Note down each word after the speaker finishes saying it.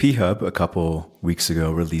P-Hub a couple weeks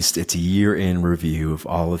ago released its year in review of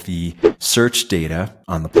all of the search data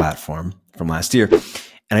on the platform from last year.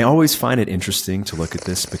 And I always find it interesting to look at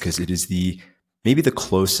this because it is maybe the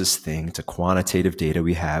closest thing to quantitative data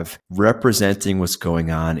we have representing what's going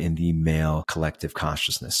on in the male collective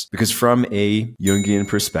consciousness. Because from a Jungian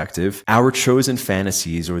perspective, our chosen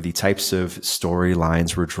fantasies or the types of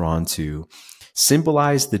storylines we're drawn to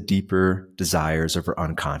symbolize the deeper desires of our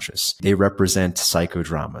unconscious. They represent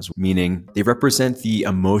psychodramas, meaning they represent the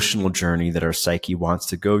emotional journey that our psyche wants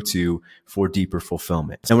to go to for deeper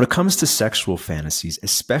fulfillment. Now, when it comes to sexual fantasies,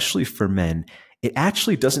 especially for men, it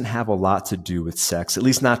actually doesn't have a lot to do with sex, at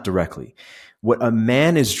least not directly. What a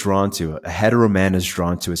man is drawn to, a hetero man is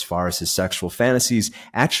drawn to as far as his sexual fantasies,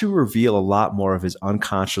 actually reveal a lot more of his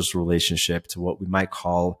unconscious relationship to what we might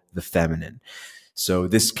call the feminine. So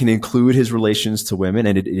this can include his relations to women,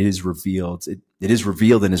 and it is revealed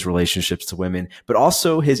in his relationships to women, but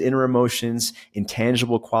also his inner emotions,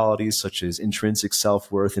 intangible qualities such as intrinsic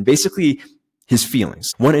self-worth, and basically his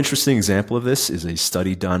feelings. One interesting example of this is a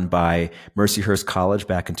study done by Mercyhurst College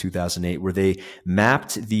back in 2008, where they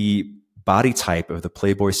mapped the body type of the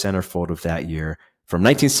Playboy centerfold of that year from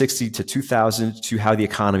 1960 to 2000 to how the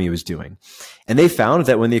economy was doing. And they found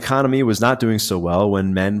that when the economy was not doing so well,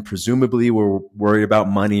 when men presumably were worried about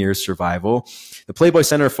money or survival, the Playboy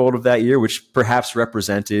centerfold of that year, which perhaps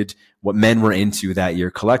represented what men were into that year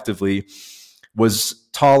collectively, was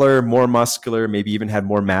taller, more muscular, maybe even had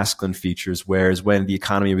more masculine features. Whereas when the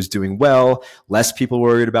economy was doing well, less people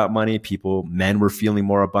were worried about money. Men were feeling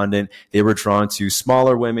more abundant. They were drawn to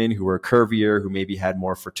smaller women who were curvier, who maybe had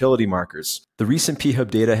more fertility markers. The recent P-Hub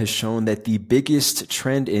data has shown that the biggest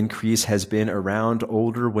trend increase has been around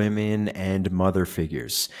older women and mother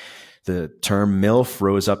figures. The term MILF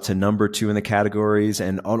rose up to number 2 in the categories.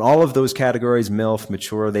 And on all of those categories, MILF,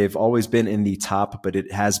 mature, they've always been in the top, but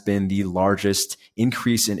it has been the largest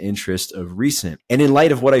increase in interest of recent. And in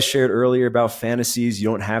light of what I shared earlier about fantasies, you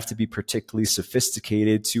don't have to be particularly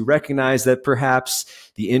sophisticated to recognize that perhaps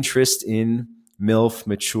the interest in MILF,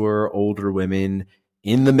 mature, older women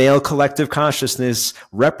in the male collective consciousness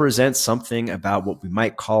represents something about what we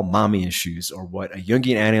might call mommy issues, or what a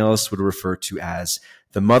Jungian analyst would refer to as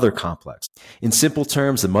the mother complex. In simple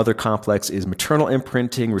terms, the mother complex is maternal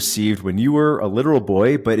imprinting received when you were a literal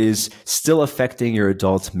boy, but is still affecting your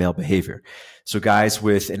adult male behavior. So guys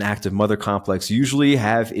with an active mother complex usually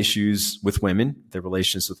have issues with women, their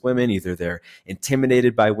relations with women. Either they're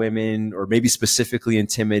intimidated by women, or maybe specifically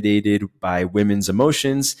intimidated by women's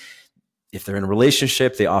emotions. If they're in a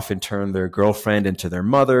relationship, they often turn their girlfriend into their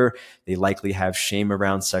mother. They likely have shame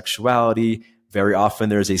around sexuality. Very often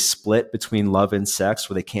there's a split between love and sex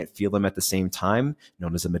where they can't feel them at the same time,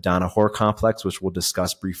 known as the Madonna whore complex, which we'll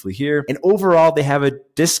discuss briefly here. And overall, they have a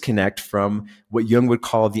disconnect from what Jung would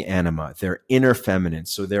call the anima, their inner feminine.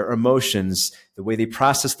 So their emotions, the way they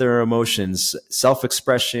process their emotions,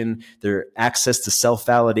 self-expression, their access to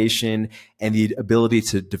self-validation, and the ability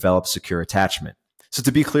to develop secure attachment. So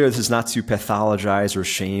to be clear, this is not to pathologize or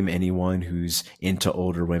shame anyone who's into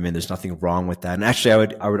older women. There's nothing wrong with that. And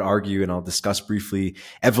actually, I would argue, and I'll discuss briefly,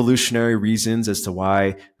 evolutionary reasons as to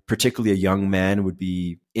why particularly a young man would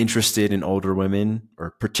be interested in older women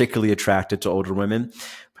or particularly attracted to older women.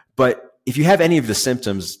 But if you have any of the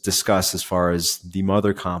symptoms discussed as far as the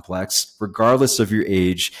mother complex, regardless of your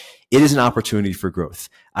age, it is an opportunity for growth.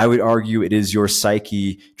 I would argue it is your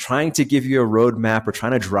psyche trying to give you a roadmap or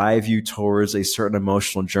trying to drive you towards a certain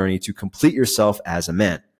emotional journey to complete yourself as a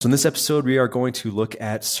man. So in this episode, we are going to look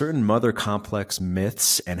at certain mother complex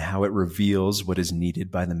myths and how it reveals what is needed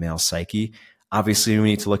by the male psyche. Obviously, we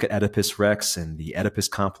need to look at Oedipus Rex and the Oedipus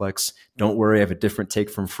complex. Don't worry, I have a different take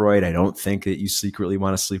from Freud. I don't think that you secretly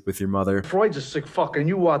want to sleep with your mother. Freud's a sick fuck, and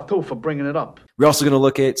you are too for bringing it up. We're also going to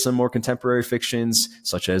look at some more contemporary fictions,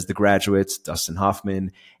 such as The Graduate, Dustin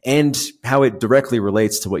Hoffman, and how it directly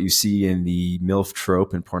relates to what you see in the MILF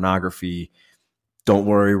trope and pornography. Don't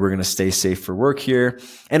worry, we're going to stay safe for work here.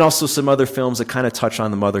 And also some other films that kind of touch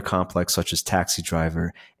on the mother complex, such as Taxi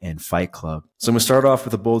Driver and Fight Club. So I'm going to start off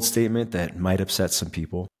with a bold statement that might upset some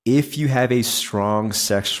people. If you have a strong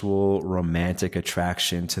sexual romantic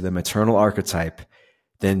attraction to the maternal archetype,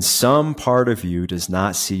 then some part of you does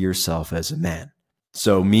not see yourself as a man.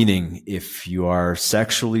 So meaning if you are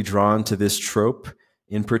sexually drawn to this trope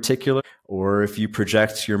in particular, or if you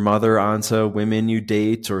project your mother onto women you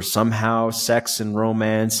date, or somehow sex and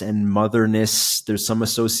romance and motherness, there's some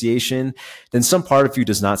association, then some part of you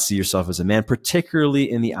does not see yourself as a man,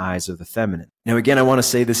 particularly in the eyes of the feminine. Now, again, I want to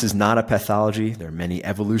say this is not a pathology. There are many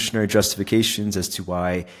evolutionary justifications as to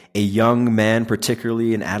why a young man,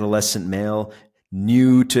 particularly an adolescent male,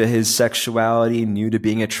 new to his sexuality, new to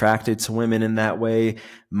being attracted to women in that way,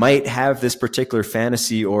 might have this particular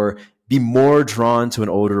fantasy or be more drawn to an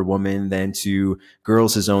older woman than to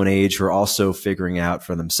girls his own age who are also figuring out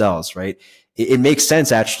for themselves, right? It makes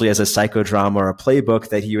sense actually as a psychodrama or a playbook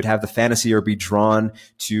that he would have the fantasy or be drawn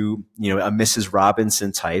to, a Mrs.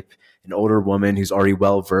 Robinson type, an older woman who's already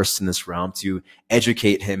well versed in this realm to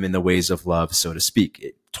educate him in the ways of love, so to speak.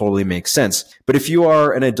 It totally makes sense. But if you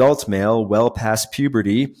are an adult male well past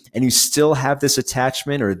puberty and you still have this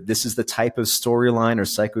attachment, or this is the type of storyline or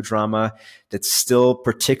psychodrama that still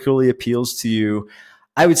particularly appeals to you,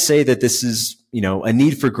 I would say that this is, a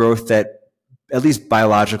need for growth that at least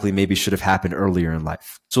biologically maybe should have happened earlier in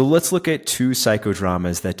life. So let's look at two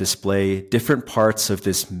psychodramas that display different parts of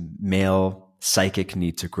this male psychic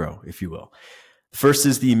need to grow, if you will. First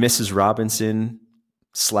is the Mrs. Robinson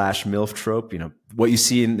 / MILF trope. What you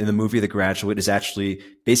see in the movie The Graduate is actually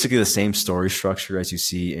basically the same story structure as you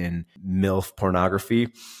see in MILF pornography.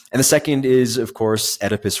 And the second is, of course,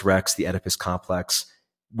 Oedipus Rex, the Oedipus complex,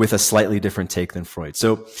 with a slightly different take than Freud.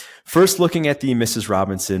 So first, looking at the Mrs.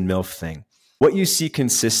 Robinson MILF thing, what you see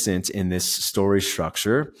consistent in this story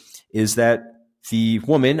structure is that the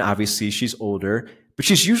woman, obviously she's older, but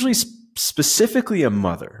she's usually specifically a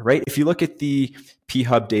mother, right? If you look at the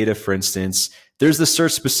P-Hub data, for instance, there's the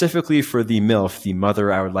search specifically for the MILF, the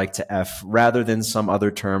mother I would like to F, rather than some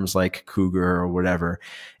other terms like cougar or whatever.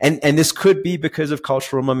 And this could be because of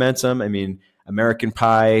cultural momentum. I mean, American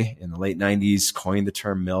Pie in the late 90s coined the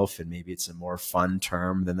term MILF, and maybe it's a more fun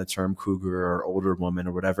term than the term cougar or older woman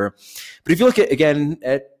or whatever. But if you look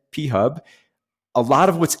at P-Hub, a lot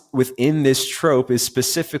of what's within this trope is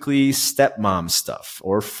specifically stepmom stuff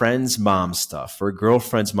or friend's mom stuff or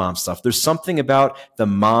girlfriend's mom stuff. There's something about the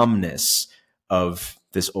momness of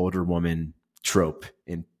this older woman trope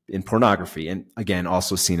in pornography. And again,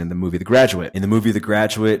 also seen in the movie The Graduate. In the movie The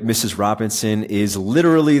Graduate, Mrs. Robinson is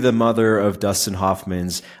literally the mother of Dustin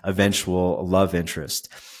Hoffman's eventual love interest.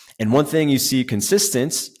 And one thing you see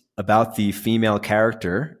consistent about the female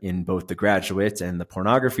character in both The Graduate and the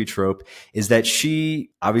pornography trope is that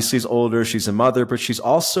she obviously is older, she's a mother, but she's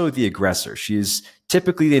also the aggressor. She is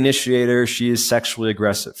typically the initiator, she is sexually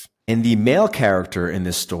aggressive. And the male character in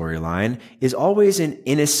this storyline is always an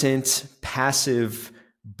innocent, passive,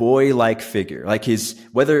 boy-like figure. Like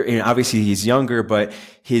obviously he's younger, but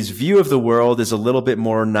his view of the world is a little bit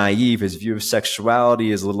more naive. His view of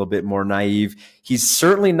sexuality is a little bit more naive. He's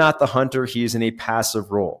certainly not the hunter. He is in a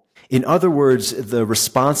passive role. In other words, the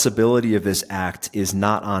responsibility of this act is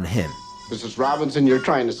not on him. Mrs. Robinson, you're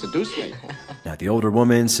trying to seduce me. Now, the older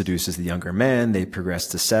woman seduces the younger man. They progress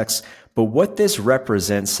to sex. But what this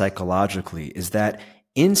represents psychologically is that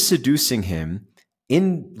in seducing him,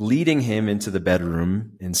 in leading him into the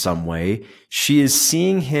bedroom in some way, she is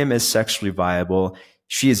seeing him as sexually viable.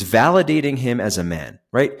 She is validating him as a man,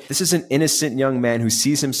 right? This is an innocent young man who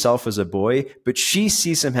sees himself as a boy, but she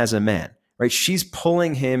sees him as a man, right? She's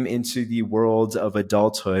pulling him into the world of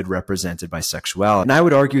adulthood represented by sexuality. And I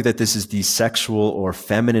would argue that this is the sexual or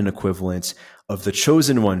feminine equivalent of the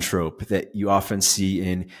chosen one trope that you often see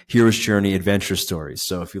in hero's journey adventure stories.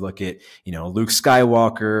 So if you look at, Luke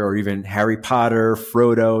Skywalker or even Harry Potter,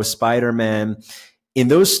 Frodo, Spider-Man, in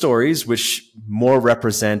those stories, which more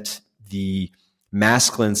represent the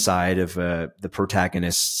masculine side of the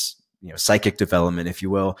protagonist's, psychic development, if you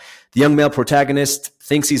will, the young male protagonist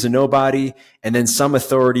thinks he's a nobody, and then some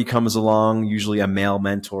authority comes along, usually a male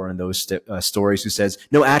mentor in those stories, who says,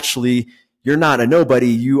 no, actually, you're not a nobody,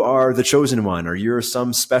 you are the chosen one, or you're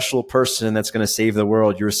some special person that's going to save the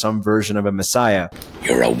world. You're some version of a messiah.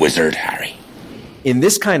 You're a wizard, Harry. In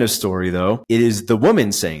this kind of story, though, it is the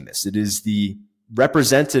woman saying this. It is the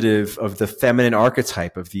representative of the feminine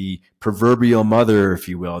archetype, of the proverbial mother, if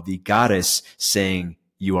you will, the goddess saying,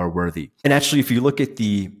 you are worthy. And actually, if you look at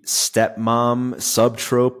the stepmom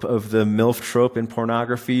subtrope of the MILF trope in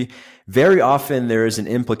pornography, very often there is an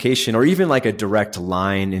implication or even like a direct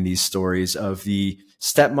line in these stories of the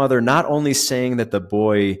stepmother not only saying that the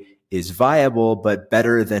boy is viable, but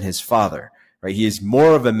better than his father, right? He is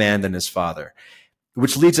more of a man than his father,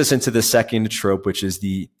 which leads us into the second trope, which is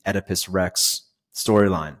the Oedipus Rex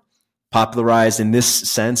storyline, popularized in this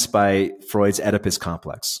sense by Freud's Oedipus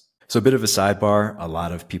complex. So a bit of a sidebar. A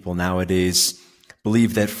lot of people nowadays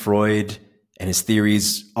believe that Freud and his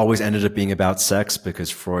theories always ended up being about sex because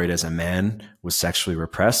Freud as a man was sexually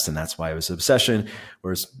repressed, and that's why it was an obsession.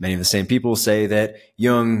 Whereas many of the same people say that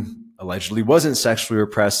Jung allegedly wasn't sexually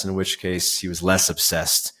repressed, in which case he was less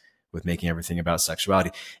obsessed with making everything about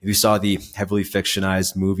sexuality. If you saw the heavily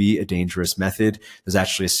fictionized movie, A Dangerous Method, there's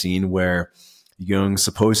actually a scene where Jung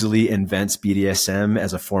supposedly invents BDSM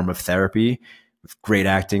as a form of therapy, with great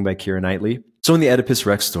acting by Keira Knightley. So in the Oedipus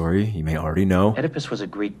Rex story, you may already know, Oedipus was a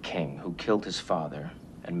Greek king who killed his father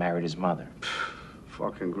and married his mother.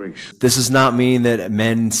 Fucking Greeks. this does not mean that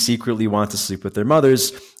men secretly want to sleep with their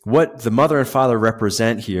mothers. What the mother and father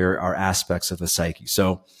represent here are aspects of the psyche.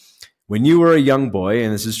 So when you were a young boy,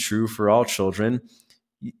 and this is true for all children,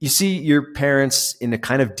 you see your parents in a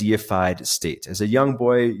kind of deified state. As a young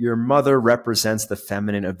boy, your mother represents the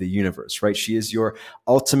feminine of the universe, right? She is your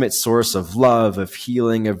ultimate source of love, of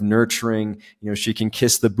healing, of nurturing. She can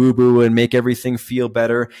kiss the boo-boo and make everything feel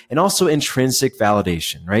better, and also intrinsic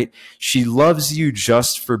validation, right? She loves you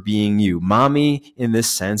just for being you. Mommy, in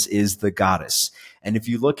this sense, is the goddess. And if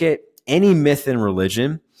you look at any myth in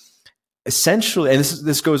religion, essentially, and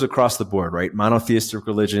this goes across the board, right? Monotheistic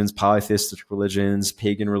religions, polytheistic religions,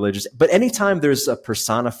 pagan religions. But anytime there's a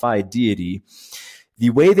personified deity,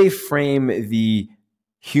 the way they frame the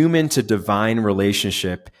human to divine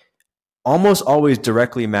relationship almost always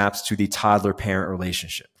directly maps to the toddler-parent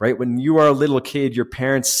relationship, right? When you are a little kid, your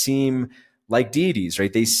parents seem like deities,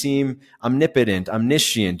 right? They seem omnipotent,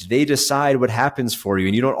 omniscient. They decide what happens for you,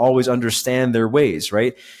 and you don't always understand their ways,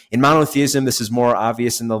 right? In monotheism, this is more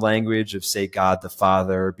obvious in the language of, say, God the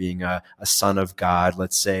Father being a son of God,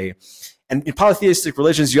 let's say. And in polytheistic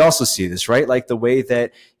religions, you also see this, right? Like the way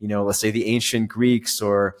that, let's say the ancient Greeks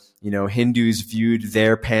or, Hindus viewed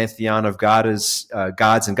their pantheon of gods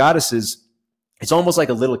and goddesses. It's almost like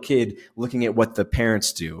a little kid looking at what the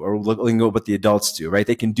parents do or looking at what the adults do, right?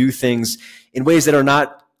 They can do things in ways that are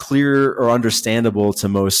not clear or understandable to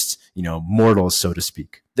most, mortals, so to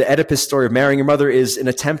speak. The Oedipus story of marrying your mother is an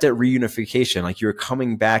attempt at reunification, like you're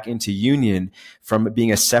coming back into union from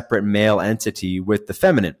being a separate male entity with the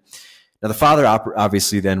feminine. Now, the father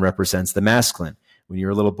obviously then represents the masculine. When you're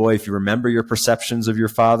a little boy, if you remember your perceptions of your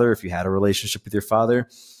father, if you had a relationship with your father,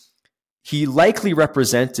 he likely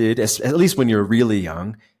represented, at least when you're really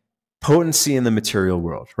young, potency in the material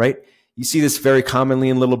world, right? You see this very commonly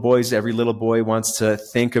in little boys. Every little boy wants to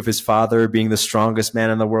think of his father being the strongest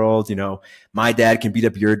man in the world. My dad can beat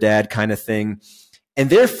up your dad kind of thing.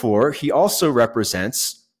 And therefore, he also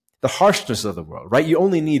represents the harshness of the world, right? You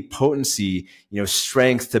only need potency,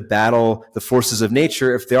 strength to battle the forces of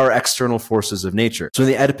nature if there are external forces of nature. So in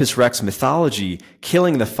the Oedipus Rex mythology,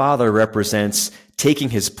 killing the father represents taking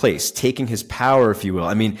his place, taking his power, if you will.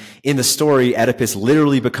 I mean, in the story, Oedipus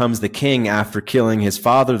literally becomes the king after killing his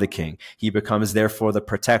father, the king. He becomes, therefore, the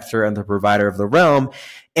protector and the provider of the realm.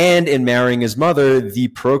 And in marrying his mother, the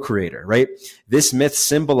procreator, right? This myth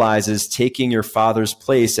symbolizes taking your father's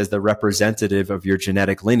place as the representative of your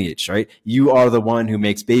genetic lineage, right? You are the one who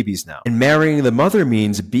makes babies now. And marrying the mother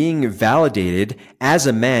means being validated as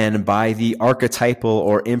a man by the archetypal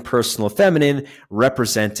or impersonal feminine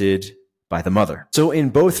represented by the mother. So in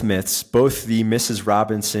both myths, both the Mrs.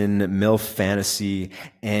 Robinson MILF fantasy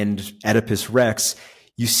and Oedipus Rex,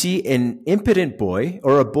 you see an impotent boy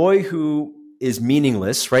or a boy who is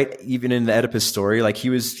meaningless, right? Even in the Oedipus story, like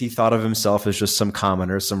he thought of himself as just some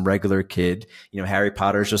commoner, some regular kid. Harry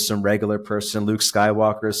Potter is just some regular person. Luke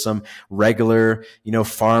Skywalker is some regular,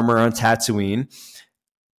 farmer on Tatooine.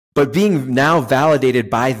 But being now validated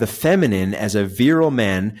by the feminine as a virile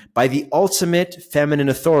man, by the ultimate feminine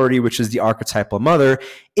authority, which is the archetypal mother,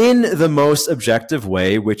 in the most objective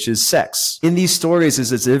way, which is sex. In these stories,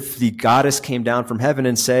 it's as if the goddess came down from heaven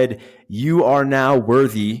and said, you are now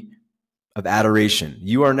worthy of adoration.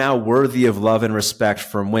 You are now worthy of love and respect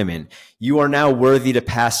from women. You are now worthy to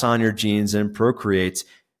pass on your genes and procreate.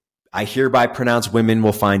 I hereby pronounce women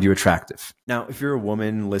will find you attractive. Now, if you're a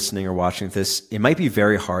woman listening or watching this, it might be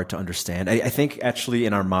very hard to understand. I think actually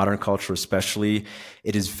in our modern culture especially,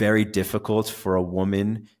 it is very difficult for a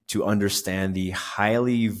woman to understand the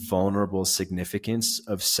highly vulnerable significance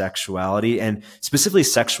of sexuality and specifically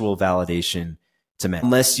sexual validation to men.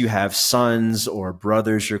 Unless you have sons or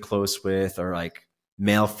brothers you're close with or like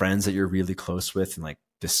male friends that you're really close with and like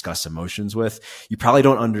discuss emotions with, you probably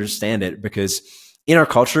don't understand it because in our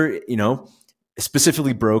culture,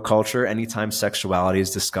 specifically bro culture, anytime sexuality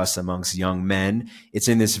is discussed amongst young men, it's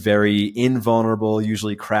in this very invulnerable,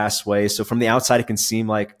 usually crass way. So from the outside, it can seem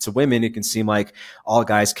like, to women, it can seem like all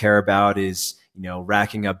guys care about is,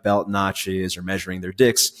 racking up belt notches or measuring their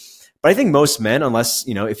dicks. But I think most men, unless,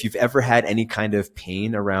 if you've ever had any kind of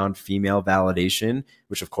pain around female validation,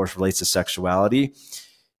 which of course relates to sexuality,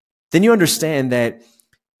 then you understand that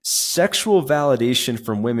sexual validation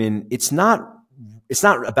from women, it's not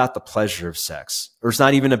about the pleasure of sex, or it's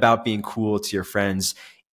not even about being cool to your friends.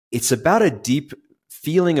 It's about a deep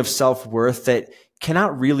feeling of self-worth that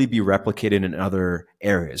cannot really be replicated in other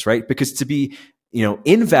areas, right? Because to be,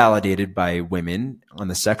 invalidated by women on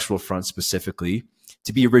the sexual front specifically,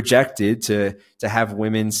 to be rejected, to have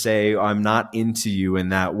women say, I'm not into you in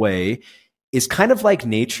that way, is kind of like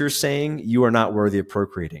nature saying you are not worthy of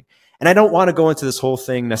procreating. And I don't want to go into this whole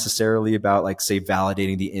thing necessarily about, like, say,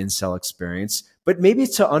 validating the incel experience, but maybe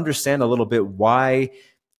to understand a little bit why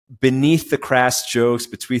beneath the crass jokes,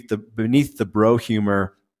 beneath the bro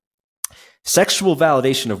humor, sexual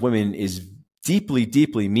validation of women is deeply,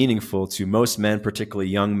 deeply meaningful to most men, particularly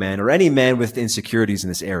young men or any man with insecurities in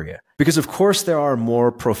this area. Because of course there are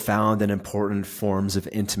more profound and important forms of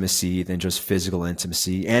intimacy than just physical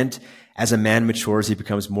intimacy. And as a man matures, he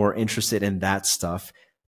becomes more interested in that stuff.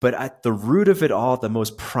 But at the root of it all, at the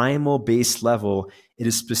most primal base level, it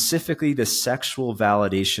is specifically the sexual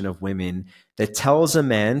validation of women that tells a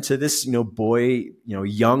man, to this, boy,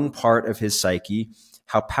 young part of his psyche,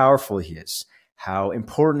 how powerful he is, how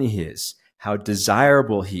important he is, how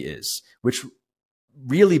desirable he is, which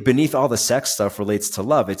really beneath all the sex stuff relates to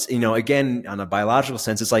love. It's, again, on a biological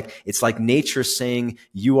sense, it's like nature saying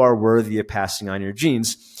you are worthy of passing on your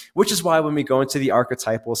genes, which is why when we go into the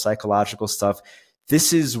archetypal psychological stuff,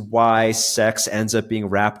 this is why sex ends up being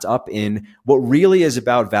wrapped up in what really is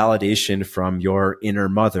about validation from your inner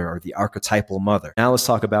mother or the archetypal mother. Now let's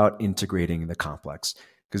talk about integrating the complex.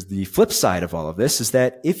 Because the flip side of all of this is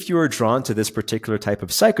that if you're drawn to this particular type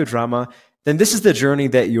of psychodrama, then this is the journey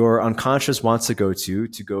that your unconscious wants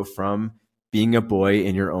to go from being a boy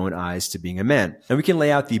in your own eyes to being a man. Now we can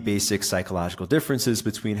lay out the basic psychological differences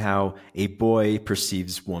between how a boy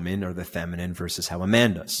perceives woman or the feminine versus how a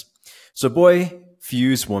man does. So boy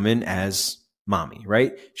views woman as mommy,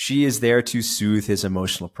 right? She is there to soothe his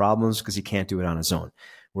emotional problems because he can't do it on his own.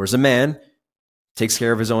 Whereas a man takes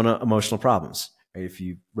care of his own emotional problems. Right? If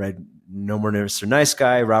you read No More Mr. Nice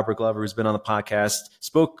Guy, Robert Glover, who's been on the podcast,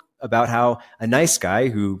 spoke about how a nice guy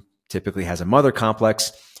who typically has a mother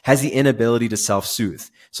complex has the inability to self-soothe.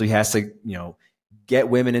 So he has to, get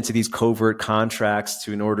women into these covert contracts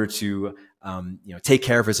in order to, take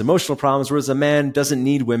care of his emotional problems, whereas a man doesn't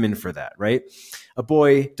need women for that, right? A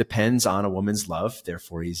boy depends on a woman's love,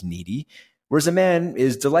 therefore he's needy, whereas a man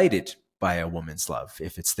is delighted by a woman's love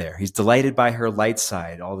if it's there. He's delighted by her light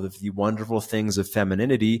side, all of the wonderful things of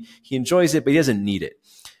femininity. He enjoys it, but he doesn't need it.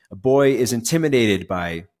 A boy is intimidated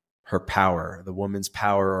by her power, the woman's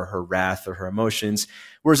power or her wrath or her emotions,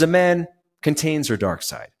 whereas a man contains her dark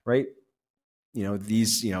side, right?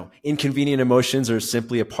 These, inconvenient emotions are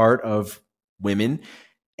simply a part of women,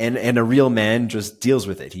 and a real man just deals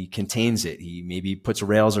with it. He contains it. He maybe puts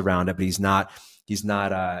rails around it, but he's not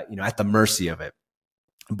at the mercy of it.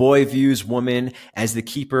 Boy views woman as the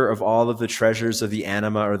keeper of all of the treasures of the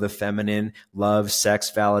anima or the feminine, love, sex,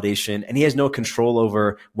 validation, and he has no control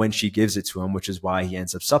over when she gives it to him, which is why he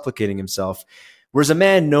ends up supplicating himself. Whereas a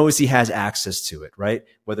man knows he has access to it, right?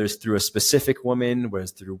 Whether it's through a specific woman, whether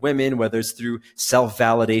it's through women, whether it's through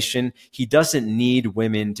self-validation, he doesn't need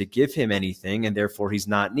women to give him anything, and therefore he's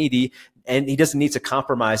not needy. And he doesn't need to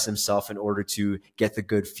compromise himself in order to get the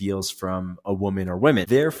good feels from a woman or women.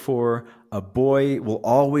 Therefore, a boy will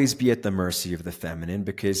always be at the mercy of the feminine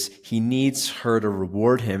because he needs her to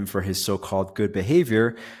reward him for his so-called good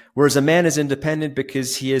behavior. Whereas a man is independent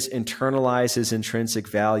because he has internalized his intrinsic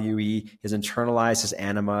value, he has internalized his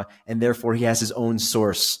anima, and therefore he has his own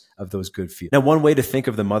source of those good feelings. Now, one way to think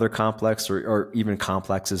of the mother complex or even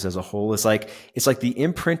complexes as a whole is it's like the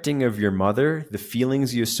imprinting of your mother, the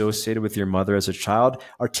feelings you associated with your mother as a child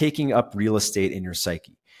are taking up real estate in your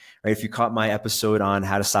psyche. Right? If you caught my episode on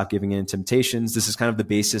how to stop giving in to temptations, this is kind of the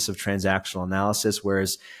basis of transactional analysis,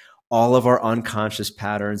 whereas all of our unconscious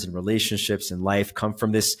patterns and relationships in life come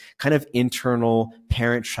from this kind of internal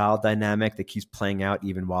parent-child dynamic that keeps playing out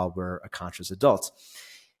even while we're a conscious adult.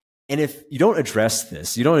 And if you don't address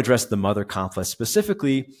this, you don't address the mother complex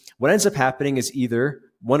specifically, what ends up happening is either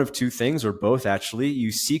one of two things, or both actually.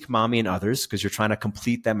 You seek mommy and others because you're trying to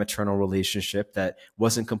complete that maternal relationship that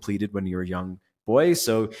wasn't completed when you were a young boy.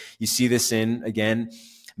 So you see this in, again,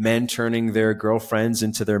 men turning their girlfriends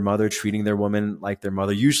into their mother, treating their woman like their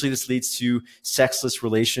mother. Usually this leads to sexless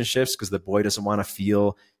relationships because the boy doesn't want to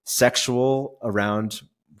feel sexual around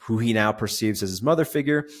who he now perceives as his mother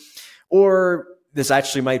figure. Or this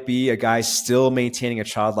actually might be a guy still maintaining a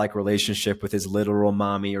childlike relationship with his literal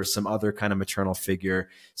mommy or some other kind of maternal figure,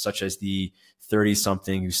 such as the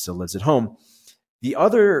 30-something who still lives at home. The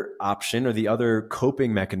other option, or the other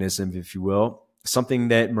coping mechanism, if you will, something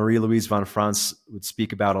that Marie-Louise von Franz would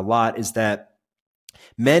speak about a lot, is that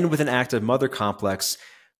men with an active mother complex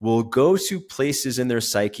will go to places in their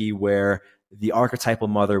psyche where the archetypal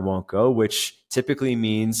mother won't go, which typically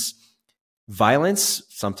means violence,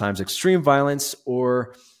 sometimes extreme violence,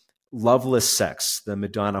 or loveless sex, the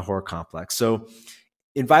Madonna whore complex. So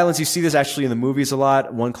In violence, you see this actually in the movies a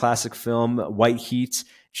lot. One classic film, White Heat,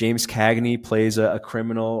 James Cagney plays a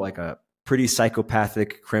criminal, like a pretty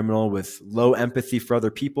psychopathic criminal with low empathy for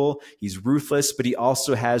other people. He's ruthless, but he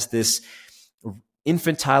also has this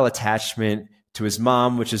infantile attachment to his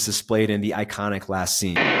mom, which is displayed in the iconic last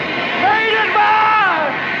scene. Hated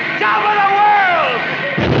man! Top of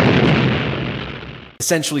the world!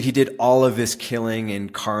 Essentially, he did all of this killing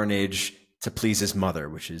and carnage to please his mother,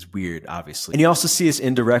 which is weird, obviously. And you also see this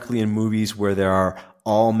indirectly in movies where there are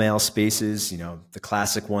all male spaces, you know, the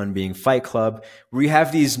classic one being Fight Club, where you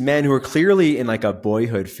have these men who are clearly in like a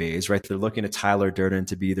boyhood phase, right? They're looking at Tyler Durden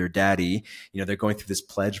to be their daddy. You know, they're going through this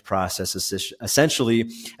pledge process essentially.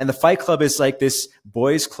 And the Fight Club is like this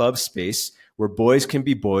boys club space where boys can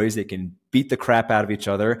be boys. They can beat the crap out of each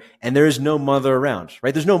other. And there is no mother around,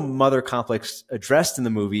 right? There's no mother complex addressed in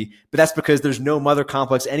the movie, but that's because there's no mother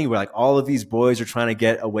complex anywhere. Like all of these boys are trying to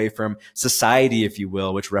get away from society, if you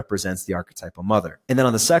will, which represents the archetypal mother. And then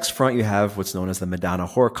on the sex front, you have what's known as the Madonna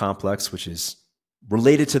whore complex, which is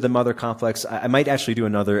related to the mother complex. I might actually do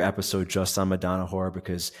another episode just on Madonna whore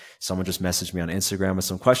because someone just messaged me on Instagram with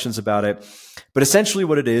some questions about it. But essentially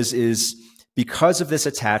what it is because of this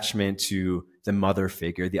attachment to the mother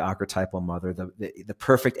figure, the archetypal mother, the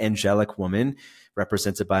perfect angelic woman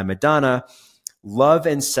represented by Madonna, love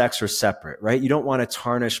and sex are separate, right? You don't want to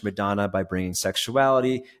tarnish Madonna by bringing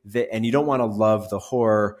sexuality, and you don't want to love the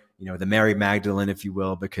whore, you know, the Mary Magdalene, if you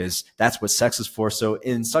will, because that's what sex is for. So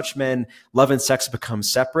in such men, love and sex become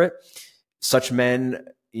separate. Such men,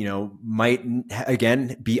 you know, might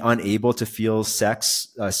again be unable to feel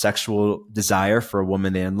sexual desire for a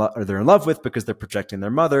woman they're in love with because they're projecting their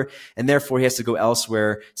mother, and therefore he has to go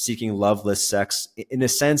elsewhere seeking loveless sex in a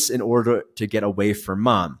sense in order to get away from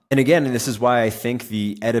mom. And again, and this is why I think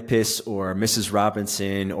the Oedipus or Mrs.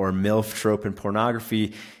 Robinson or MILF trope in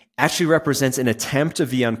pornography actually represents an attempt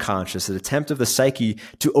of the unconscious, an attempt of the psyche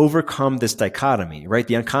to overcome this dichotomy, right?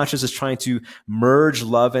 The unconscious is trying to merge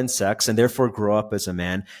love and sex and therefore grow up as a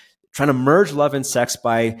man, trying to merge love and sex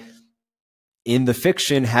by, in the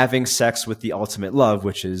fiction, having sex with the ultimate love,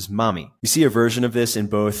 which is mommy. You see a version of this in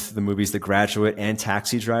both the movies The Graduate and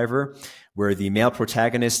Taxi Driver, where the male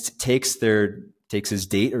protagonist takes his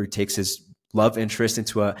date or takes his love interest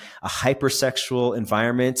into a hypersexual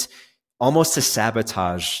environment, almost to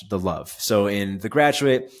sabotage the love. So in The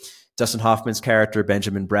Graduate, Dustin Hoffman's character,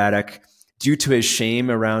 Benjamin Braddock, due to his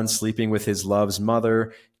shame around sleeping with his love's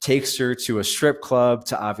mother, takes her to a strip club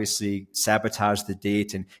to obviously sabotage the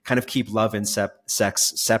date and kind of keep love and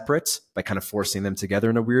sex separate by kind of forcing them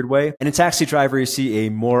together in a weird way. And in Taxi Driver, you see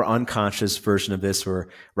a more unconscious version of this where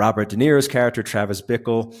Robert De Niro's character, Travis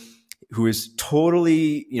Bickle, who is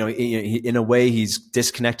totally, you know, in a way he's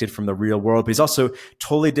disconnected from the real world, but he's also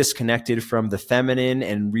totally disconnected from the feminine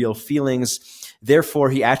and real feelings. Therefore,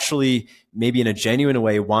 he actually, maybe in a genuine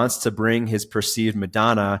way, wants to bring his perceived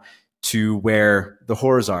Madonna to where the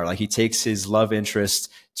whores are. Like he takes his love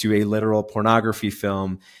interest to a literal pornography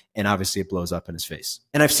film, and obviously it blows up in his face.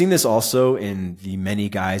 And I've seen this also in the many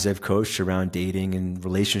guys I've coached around dating and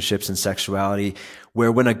relationships and sexuality,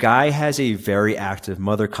 where when a guy has a very active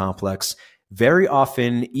mother complex, very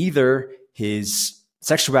often either his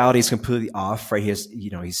sexuality is completely off, right?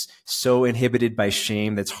 He's so inhibited by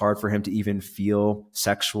shame that's hard for him to even feel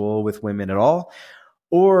sexual with women at all,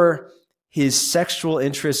 or his sexual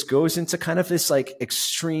interest goes into kind of this like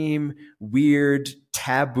extreme, weird,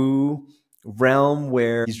 taboo realm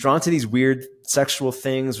where he's drawn to these weird sexual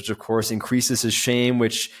things, which of course increases his shame,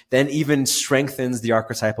 which then even strengthens the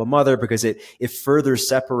archetypal mother because it further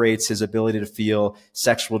separates his ability to feel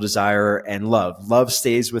sexual desire and love. Love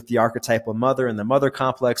stays with the archetypal mother and the mother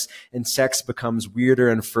complex, and sex becomes weirder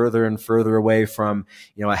and further away from,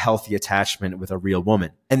 you know, a healthy attachment with a real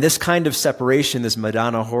woman. And this kind of separation, this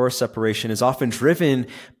Madonna whore separation, is often driven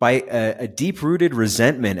by a deep-rooted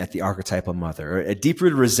resentment at the archetypal mother, or a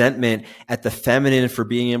deep-rooted resentment at the feminine for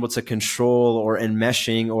being able to control or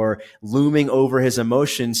enmeshing or looming over his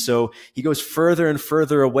emotions. So he goes further and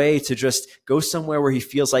further away to just go somewhere where he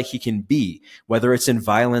feels like he can be, whether it's in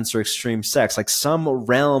violence or extreme sex, like some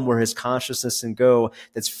realm where his consciousness can go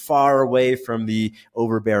that's far away from the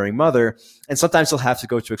overbearing mother. And sometimes he'll have to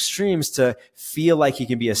go to extremes to feel like he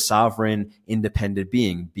can be a sovereign, independent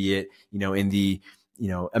being, be it, you know, in the, you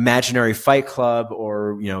know, imaginary Fight Club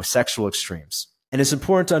or, you know, sexual extremes. And it's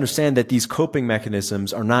important to understand that these coping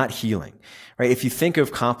mechanisms are not healing, right? If you think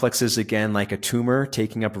of complexes again like a tumor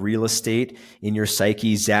taking up real estate in your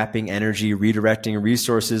psyche, zapping energy, redirecting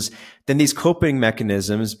resources, then these coping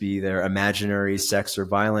mechanisms, be there imaginary sex or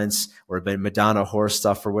violence or Madonna horror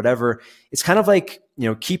stuff or whatever, it's kind of like,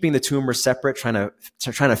 keeping the tumor separate, trying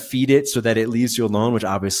to feed it so that it leaves you alone, which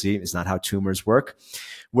obviously is not how tumors work.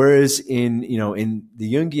 Whereas in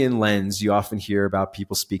the Jungian lens, you often hear about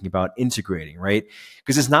people speaking about integrating, right?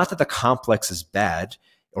 Because it's not that the complex is bad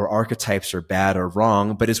or archetypes are bad or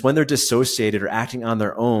wrong, but it's when they're dissociated or acting on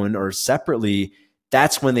their own or separately,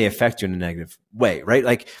 that's when they affect you in a negative way, right?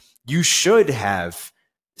 Like you should have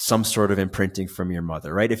some sort of imprinting from your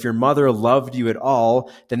mother, right? If your mother loved you at all,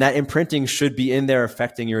 then that imprinting should be in there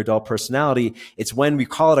affecting your adult personality. It's when we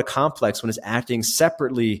call it a complex, when it's acting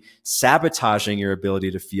separately, sabotaging your ability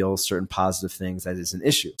to feel certain positive things, that is an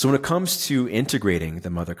issue. So when it comes to integrating the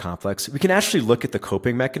mother complex, we can actually look at the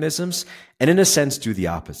coping mechanisms and in a sense do the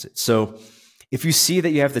opposite. So if you see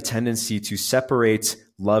that you have the tendency to separate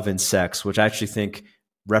love and sex, which I actually think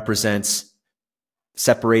represents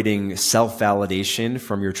separating self-validation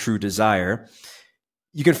from your true desire,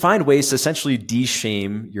 you can find ways to essentially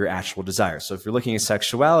de-shame your actual desire. So if you're looking at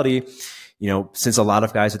sexuality, since a lot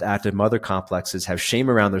of guys with active mother complexes have shame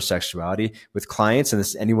around their sexuality with clients, and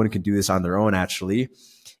anyone can do this on their own actually,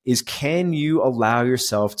 is can you allow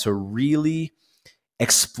yourself to really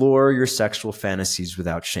explore your sexual fantasies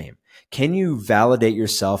without shame? Can you validate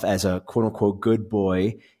yourself as a quote unquote good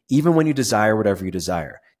boy, even when you desire whatever you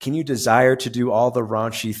desire? Can you desire to do all the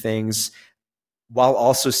raunchy things while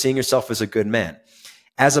also seeing yourself as a good man,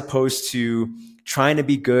 as opposed to trying to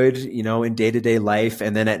be good, in day-to-day life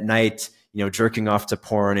and then at night, jerking off to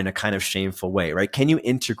porn in a kind of shameful way, right? Can you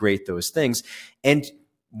integrate those things? And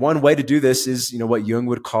one way to do this is, what Jung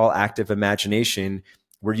would call active imagination,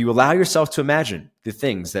 where you allow yourself to imagine the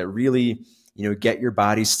things that really, get your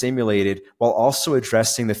body stimulated while also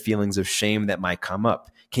addressing the feelings of shame that might come up.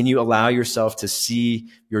 Can you allow yourself to see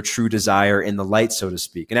your true desire in the light, so to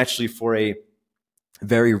speak? And actually, for a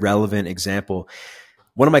very relevant example,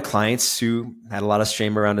 one of my clients who had a lot of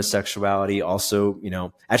shame around his sexuality also,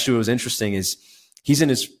 actually what was interesting is he's in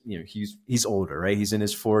his, he's older, right? He's in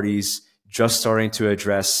his 40s, just starting to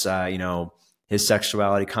address, his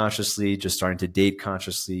sexuality consciously, just starting to date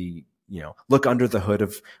consciously, look under the hood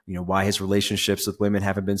of, why his relationships with women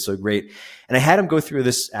haven't been so great. And I had him go through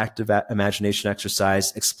this active imagination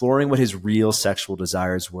exercise, exploring what his real sexual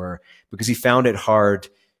desires were, because he found it hard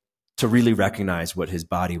to really recognize what his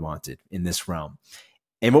body wanted in this realm.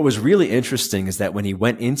 And what was really interesting is that when he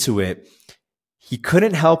went into it, he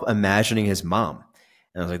couldn't help imagining his mom.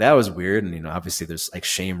 And I was like, that was weird. And, obviously there's like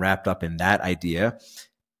shame wrapped up in that idea.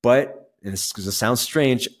 But, and this sounds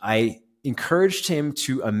strange, I encouraged him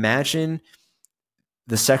to imagine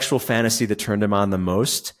the sexual fantasy that turned him on the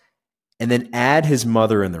most, and then add his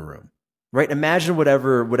mother in the room, right? Imagine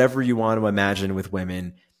whatever you want to imagine with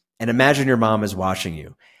women, and imagine your mom is watching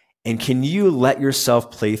you. And can you let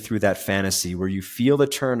yourself play through that fantasy where you feel the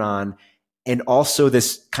turn on and also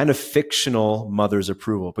this kind of fictional mother's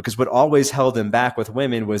approval? Because what always held him back with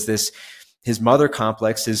women was his mother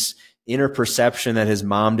complex, his inner perception that his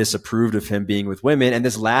mom disapproved of him being with women. And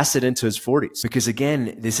this lasted into his 40s. Because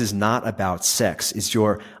again, this is not about sex. It's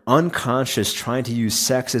your unconscious trying to use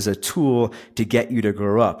sex as a tool to get you to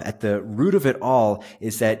grow up. At the root of it all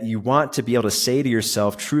is that you want to be able to say to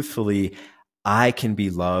yourself truthfully, I can be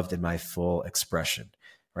loved in my full expression,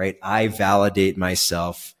 right? I validate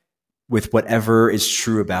myself with whatever is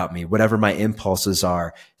true about me, whatever my impulses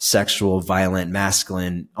are, sexual, violent,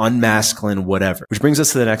 masculine, unmasculine, whatever. Which brings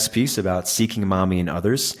us to the next piece about seeking mommy in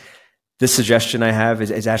others. This suggestion I have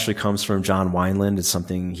is actually comes from John Wineland. It's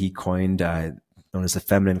something he coined, known as the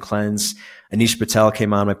feminine cleanse. Anish Patel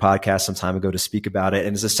came on my podcast some time ago to speak about it.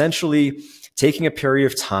 And it's essentially taking a period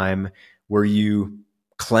of time where you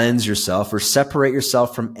cleanse yourself or separate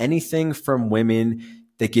yourself from anything from women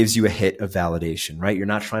that gives you a hit of validation, right? You're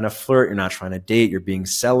not trying to flirt. You're not trying to date. You're being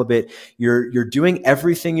celibate. You're doing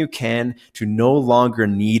everything you can to no longer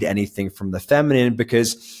need anything from the feminine,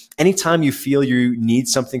 because anytime you feel you need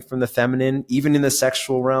something from the feminine, even in the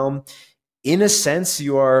sexual realm, in a sense,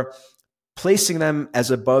 you are placing them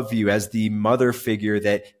as above you, as the mother figure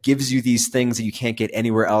that gives you these things that you can't get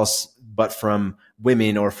anywhere else but from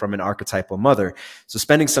women or from an archetypal mother. So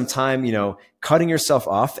spending some time, cutting yourself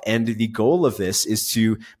off. And the goal of this is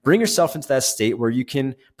to bring yourself into that state where you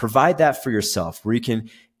can provide that for yourself, where you can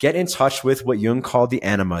get in touch with what Jung called the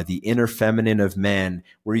anima, the inner feminine of man,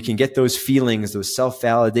 where you can get those feelings, those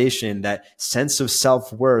self-validation, that sense of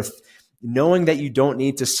self-worth knowing that you don't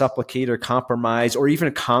need to supplicate or compromise or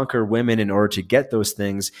even conquer women in order to get those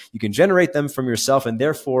things. You can generate them from yourself, and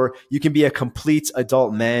therefore you can be a complete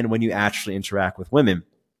adult man when you actually interact with women.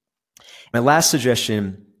 My last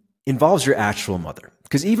suggestion involves your actual mother,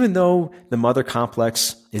 because even though the mother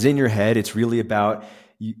complex is in your head, it's really about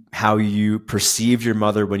how you perceived your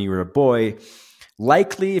mother when you were a boy.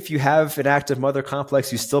 Likely, if you have an active mother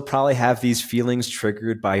complex, you still probably have these feelings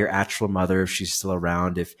triggered by your actual mother if she's still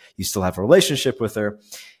around, if you still have a relationship with her.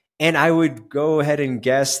 And I would go ahead and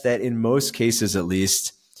guess that in most cases, at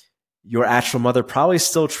least, your actual mother probably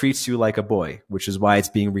still treats you like a boy, which is why it's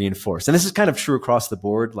being reinforced. And this is kind of true across the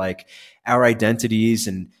board. Like, our identities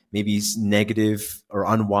and maybe negative or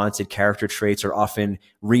unwanted character traits are often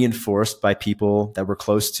reinforced by people that we're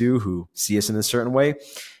close to who see us in a certain way.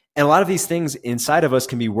 And a lot of these things inside of us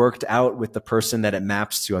can be worked out with the person that it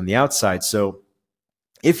maps to on the outside. So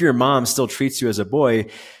if your mom still treats you as a boy,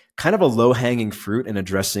 kind of a low-hanging fruit in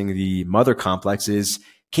addressing the mother complex is,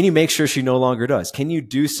 can you make sure she no longer does? Can you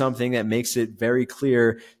do something that makes it very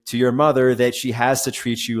clear to your mother that she has to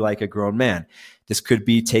treat you like a grown man? This could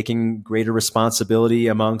be taking greater responsibility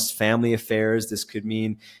amongst family affairs. This could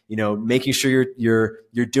mean, making sure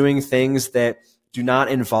you're doing things that do not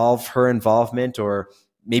involve her involvement, or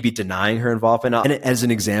maybe denying her involvement. And as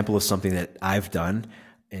an example of something that I've done,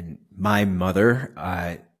 and my mother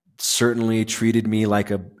certainly treated me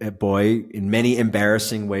like a boy in many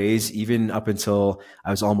embarrassing ways, even up until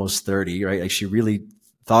I was almost 30, right? Like, she really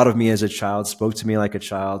thought of me as a child, spoke to me like a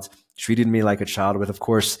child, treated me like a child, which of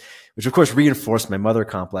course reinforced my mother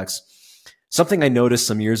complex. Something I noticed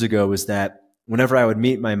some years ago was that whenever I would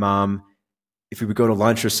meet my mom, if we would go to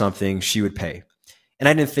lunch or something, she would pay. And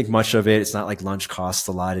I didn't think much of it. It's not like lunch costs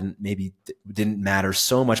a lot and maybe didn't matter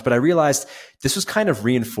so much. But I realized this was kind of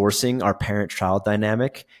reinforcing our parent-child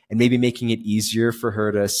dynamic and maybe making it easier for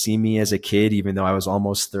her to see me as a kid, even though I was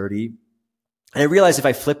almost 30. And I realized if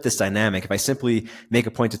I flip this dynamic, if I simply make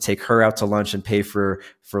a point to take her out to lunch and pay for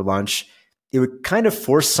lunch, it would kind of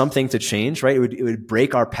force something to change, right? It would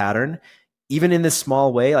break our pattern. Even in this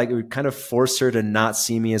small way, like, it would kind of force her to not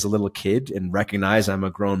see me as a little kid and recognize I'm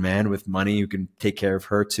a grown man with money who can take care of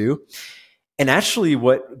her too. And actually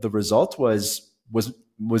what the result was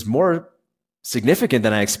more significant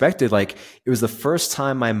than I expected. Like, it was the first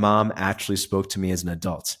time my mom actually spoke to me as an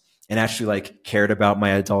adult and actually like cared about my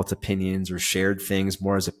adult opinions or shared things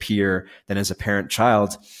more as a peer than as a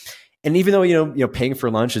parent-child. And even though, paying for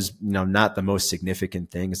lunch is, not the most significant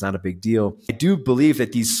thing, it's not a big deal, I do believe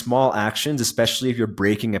that these small actions, especially if you're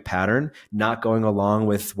breaking a pattern, not going along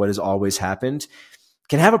with what has always happened,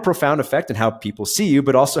 can have a profound effect on how people see you,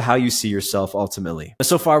 but also how you see yourself ultimately.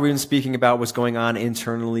 So far, we've been speaking about what's going on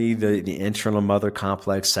internally, the internal mother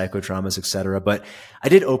complex, psychodramas, etc. But I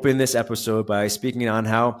did open this episode by speaking on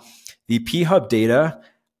how the P-Hub data,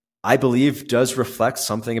 I believe, does reflect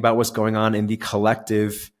something about what's going on in the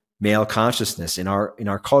collective male consciousness in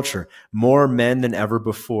our culture. More men than ever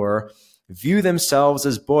before view themselves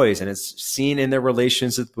as boys, and it's seen in their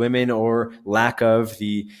relations with women or lack of.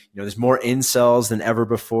 There's more incels than ever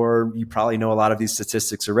before. You probably know a lot of these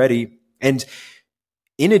statistics already. And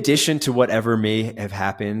in addition to whatever may have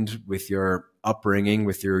happened with your upbringing,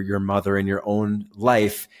 with your mother and your own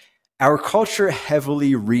life, our culture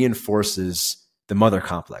heavily reinforces the mother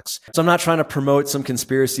complex. So I'm not trying to promote some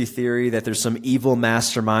conspiracy theory that there's some evil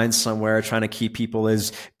mastermind somewhere trying to keep people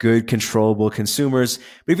as good, controllable consumers.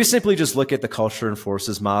 But if you simply just look at the culture and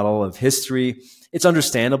forces model of history, it's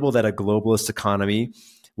understandable that a globalist economy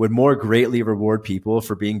would more greatly reward people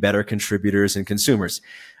for being better contributors and consumers.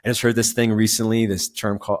 I just heard this thing recently, this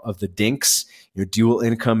term called of the dinks, dual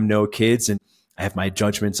income, no kids. And I have my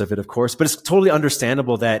judgments of it, of course, but it's totally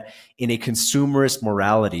understandable that in a consumerist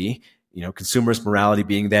morality, consumerist morality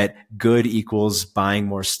being that good equals buying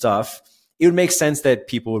more stuff, it would make sense that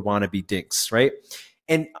people would want to be dinks, right?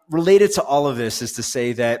 And related to all of this is to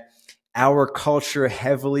say that our culture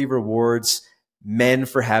heavily rewards men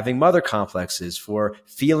for having mother complexes, for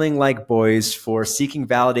feeling like boys, for seeking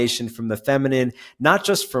validation from the feminine, not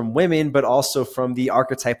just from women, but also from the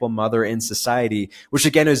archetypal mother in society, which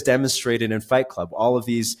again is demonstrated in Fight Club. All of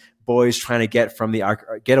these boys trying to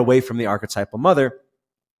get away from the archetypal mother.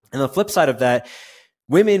 And the flip side of that,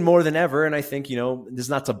 women more than ever, and I think, this is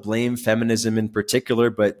not to blame feminism in particular,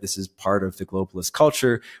 but this is part of the globalist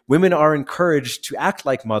culture. Women are encouraged to act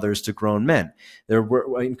like mothers to grown men. They're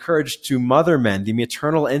encouraged to mother men. The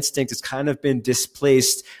maternal instinct has kind of been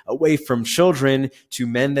displaced away from children to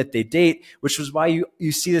men that they date, which was why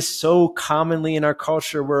you see this so commonly in our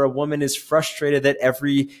culture, where a woman is frustrated that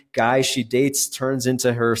every guy she dates turns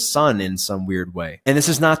into her son in some weird way. And this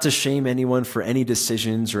is not to shame anyone for any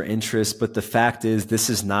decisions or interests, but the fact is, this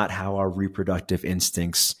is not how our reproductive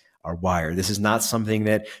instincts are wired. This is not something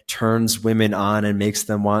that turns women on and makes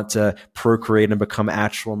them want to procreate and become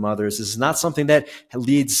actual mothers. This is not something that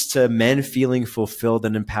leads to men feeling fulfilled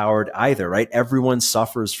and empowered either, right? Everyone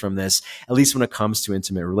suffers from this, at least when it comes to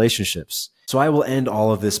intimate relationships. So I will end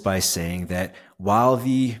all of this by saying that while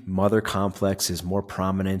the mother complex is more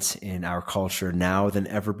prominent in our culture now than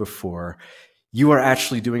ever before, you are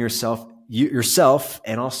actually doing yourself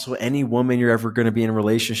and also any woman you're ever going to be in a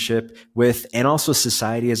relationship with, and also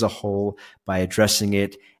society as a whole, by addressing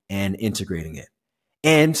it and integrating it.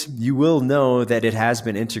 And you will know that it has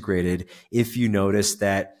been integrated if you notice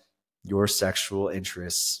that your sexual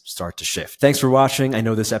interests start to shift. Thanks for watching. I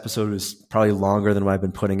know this episode is probably longer than what I've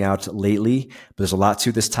been putting out lately, but there's a lot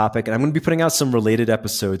to this topic, and I'm going to be putting out some related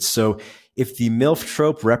episodes. So if the MILF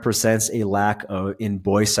trope represents a lack in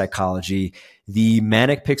boy psychology, the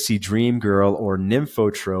manic pixie dream girl or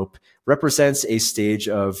nympho trope represents a stage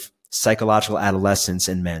of psychological adolescence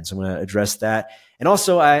in men. So I'm going to address that. And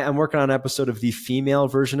also, I'm working on an episode of the female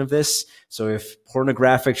version of this. So if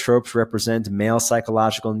pornographic tropes represent male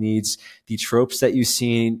psychological needs, the tropes that you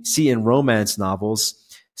see in romance novels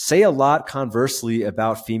say a lot conversely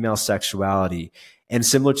about female sexuality. And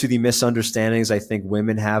similar to the misunderstandings I think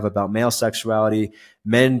women have about male sexuality,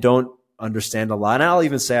 men don't understand a lot. And I'll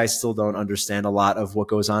even say I still don't understand a lot of what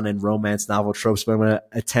goes on in romance novel tropes, but I'm going to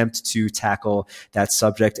attempt to tackle that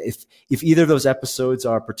subject. If either of those episodes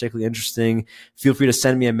are particularly interesting, feel free to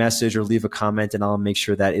send me a message or leave a comment, and I'll make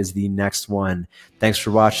sure that is the next one. Thanks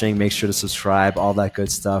for watching. Make sure to subscribe, all that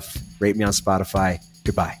good stuff. Rate me on Spotify.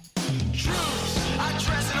 Goodbye.